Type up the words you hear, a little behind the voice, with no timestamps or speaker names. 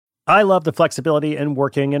I love the flexibility in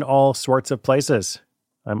working in all sorts of places.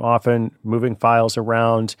 I'm often moving files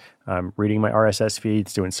around, reading my RSS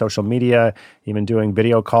feeds, doing social media, even doing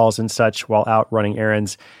video calls and such while out running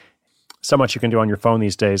errands. So much you can do on your phone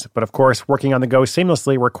these days. But of course, working on the go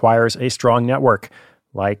seamlessly requires a strong network,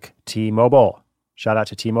 like T-Mobile. Shout out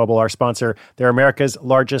to T-Mobile, our sponsor. They're America's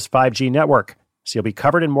largest 5G network, so you'll be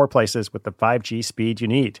covered in more places with the 5G speed you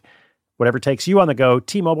need. Whatever takes you on the go,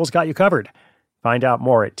 T-Mobile's got you covered. Find out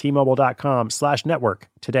more at T-Mobile.com/network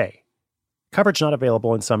today. Coverage not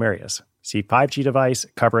available in some areas. See 5G device,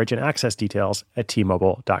 coverage, and access details at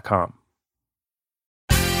T-Mobile.com.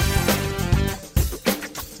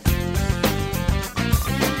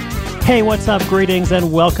 Hey, what's up? Greetings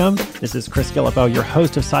and welcome. This is Chris Guillebeau, your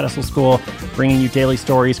host of Side Hustle School, bringing you daily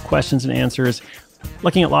stories, questions, and answers,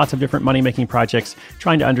 looking at lots of different money-making projects,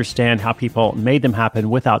 trying to understand how people made them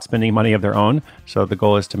happen without spending money of their own. So the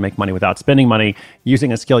goal is to make money without spending money,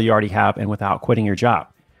 using a skill you already have, and without quitting your job.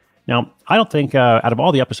 Now, I don't think, out of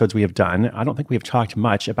all the episodes we have done, I don't think we have talked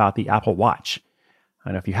much about the Apple Watch.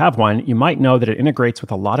 And if you have one, you might know that it integrates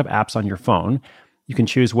with a lot of apps on your phone. You can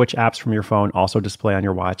choose which apps from your phone also display on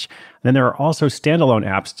your watch. And then there are also standalone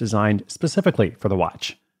apps designed specifically for the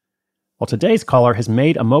watch. Well, today's caller has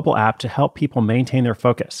made a mobile app to help people maintain their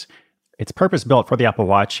focus. It's purpose-built for the Apple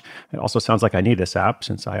Watch. It also sounds like I need this app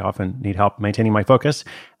since I often need help maintaining my focus.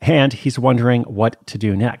 And he's wondering what to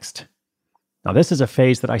do next. Now, this is a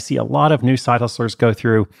phase that I see a lot of new side hustlers go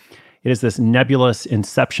through. It is this nebulous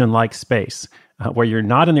inception-like space where you're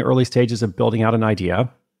not in the early stages of building out an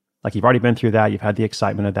idea. Like you've already been through that. You've had the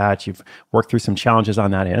excitement of that. You've worked through some challenges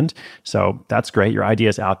on that end. So that's great. Your idea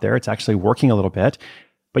is out there. It's actually working a little bit.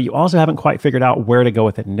 But you also haven't quite figured out where to go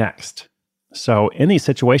with it next. So in these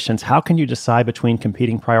situations, how can you decide between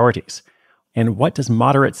competing priorities? And what does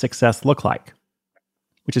moderate success look like?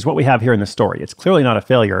 Which is what we have here in the story. It's clearly not a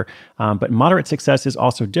failure, but moderate success is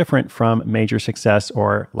also different from major success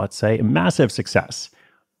or, let's say, massive success.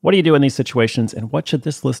 What do you do in these situations, and what should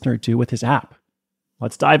this listener do with his app?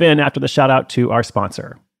 Let's dive in after the shout out to our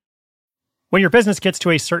sponsor. When your business gets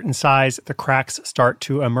to a certain size, the cracks start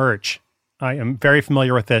to emerge. I am very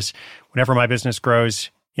familiar with this. Whenever my business grows,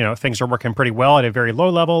 things are working pretty well at a very low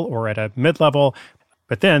level or at a mid-level.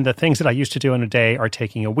 But then the things that I used to do in a day are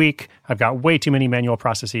taking a week. I've got way too many manual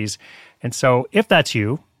processes. And so if that's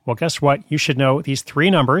you, well, guess what? You should know these three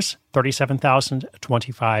numbers, 37,000,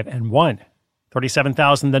 25, and 1.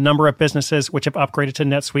 37,000, the number of businesses which have upgraded to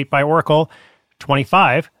NetSuite by Oracle.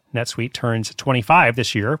 25, NetSuite turns 25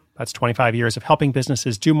 this year. That's 25 years of helping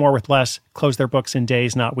businesses do more with less, close their books in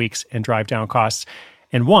days, not weeks, and drive down costs.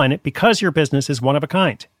 And 1, because your business is one of a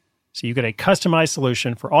kind. So you get a customized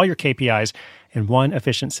solution for all your KPIs in one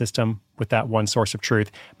efficient system with that one source of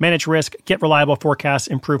truth. Manage risk, get reliable forecasts,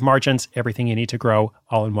 improve margins, everything you need to grow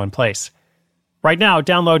all in one place. Right now,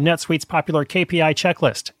 download NetSuite's popular KPI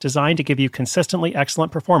checklist, designed to give you consistently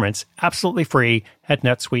excellent performance, absolutely free at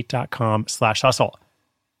netsuite.com/hustle.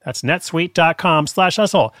 That's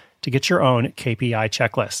netsuite.com/hustle to get your own KPI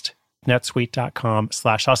checklist.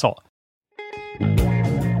 netsuite.com/hustle.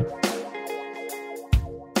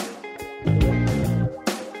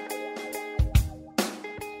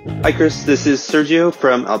 Hi, Chris. This is Sergio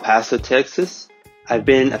from El Paso, Texas. I've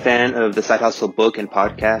been a fan of the Side Hustle book and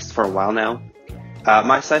podcast for a while now.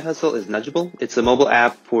 My side hustle is Nudgeable. It's a mobile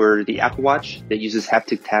app for the Apple Watch that uses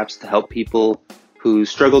haptic taps to help people who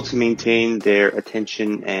struggle to maintain their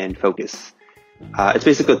attention and focus. It's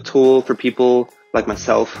basically a tool for people like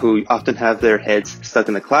myself who often have their heads stuck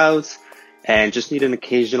in the clouds and just need an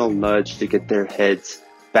occasional nudge to get their heads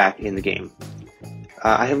back in the game.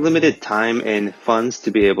 I have limited time and funds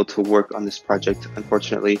to be able to work on this project,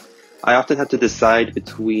 unfortunately. I often have to decide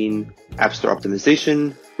between App Store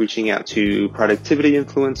optimization, reaching out to productivity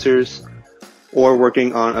influencers, or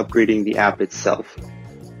working on upgrading the app itself.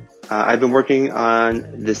 I've been working on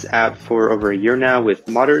this app for over a year now with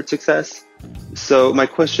moderate success. So my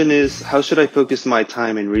question is, how should I focus my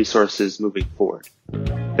time and resources moving forward?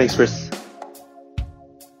 Thanks, Chris.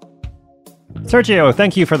 Sergio,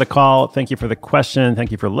 thank you for the call. Thank you for the question. Thank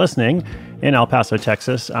you for listening in El Paso,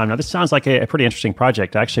 Texas. Now, this sounds like a pretty interesting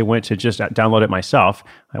project. I actually went to just download it myself.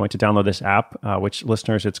 I went to download this app, which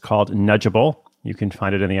listeners, it's called Nudgeable. You can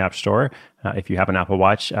find it in the App Store if you have an Apple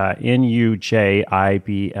Watch, Nujible,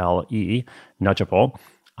 Nudgeable.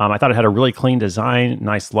 I thought it had a really clean design,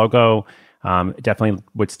 nice logo. It definitely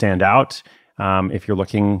would stand out if you're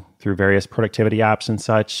looking through various productivity apps and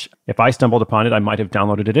such. If I stumbled upon it, I might have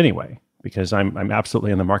downloaded it anyway, because I'm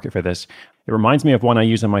absolutely in the market for this. It reminds me of one I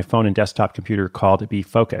use on my phone and desktop computer called Be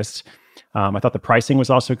Focused. I thought the pricing was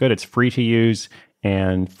also good. It's free to use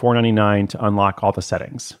and $4.99 to unlock all the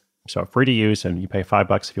settings. So free to use, and you pay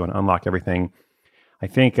 $5 if you want to unlock everything. I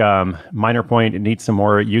think minor point, it needs some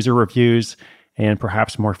more user reviews and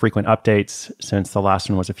perhaps more frequent updates since the last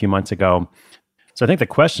one was a few months ago. So I think the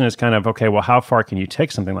question is kind of, okay, well, how far can you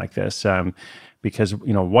take something like this? Because,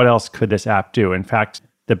 what else could this app do? In fact,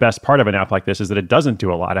 the best part of an app like this is that it doesn't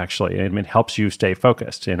do a lot, actually. It helps you stay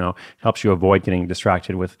focused, helps you avoid getting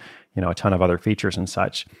distracted with, a ton of other features and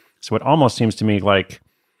such. So it almost seems to me like,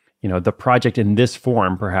 the project in this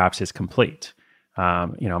form perhaps is complete.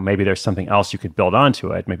 Maybe there's something else you could build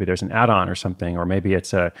onto it. Maybe there's an add-on or something, or maybe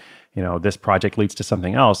it's this project leads to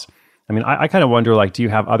something else. I mean, I kind of wonder, like, do you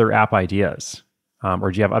have other app ideas?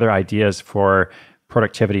 Or do you have other ideas for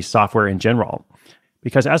productivity software in general?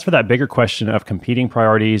 Because as for that bigger question of competing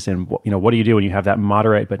priorities and what do you do when you have that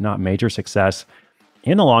moderate but not major success,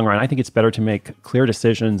 in the long run, I think it's better to make clear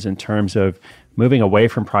decisions in terms of moving away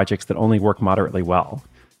from projects that only work moderately well.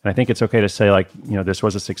 And I think it's okay to say, like, this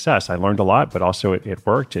was a success. I learned a lot, but also it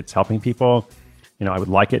worked. It's helping people. I would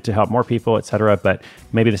like it to help more people, et cetera. But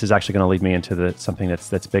maybe this is actually going to lead me into something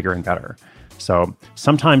that's bigger and better. So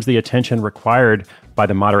sometimes the attention required by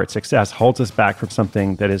the moderate success holds us back from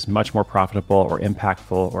something that is much more profitable or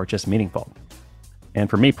impactful or just meaningful. And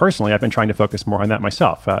for me personally, I've been trying to focus more on that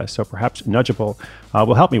myself. So perhaps Nudgeable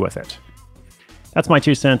will help me with it. That's my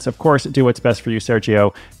 2 cents. Of course, do what's best for you,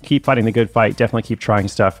 Sergio. Keep fighting the good fight. Definitely keep trying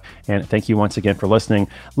stuff. And thank you once again for listening.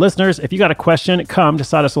 Listeners, if you got a question, come to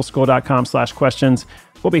sidehustleschool.com/questions.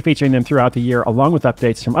 We'll be featuring them throughout the year, along with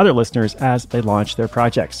updates from other listeners as they launch their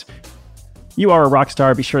projects. You are a rock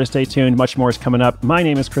star. Be sure to stay tuned. Much more is coming up. My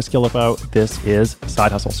name is Chris Guillebeau. This is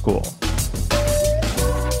Side Hustle School.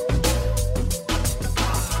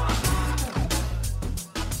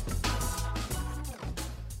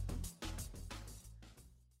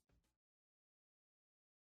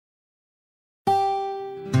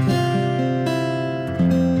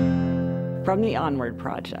 From the Onward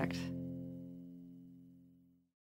Project.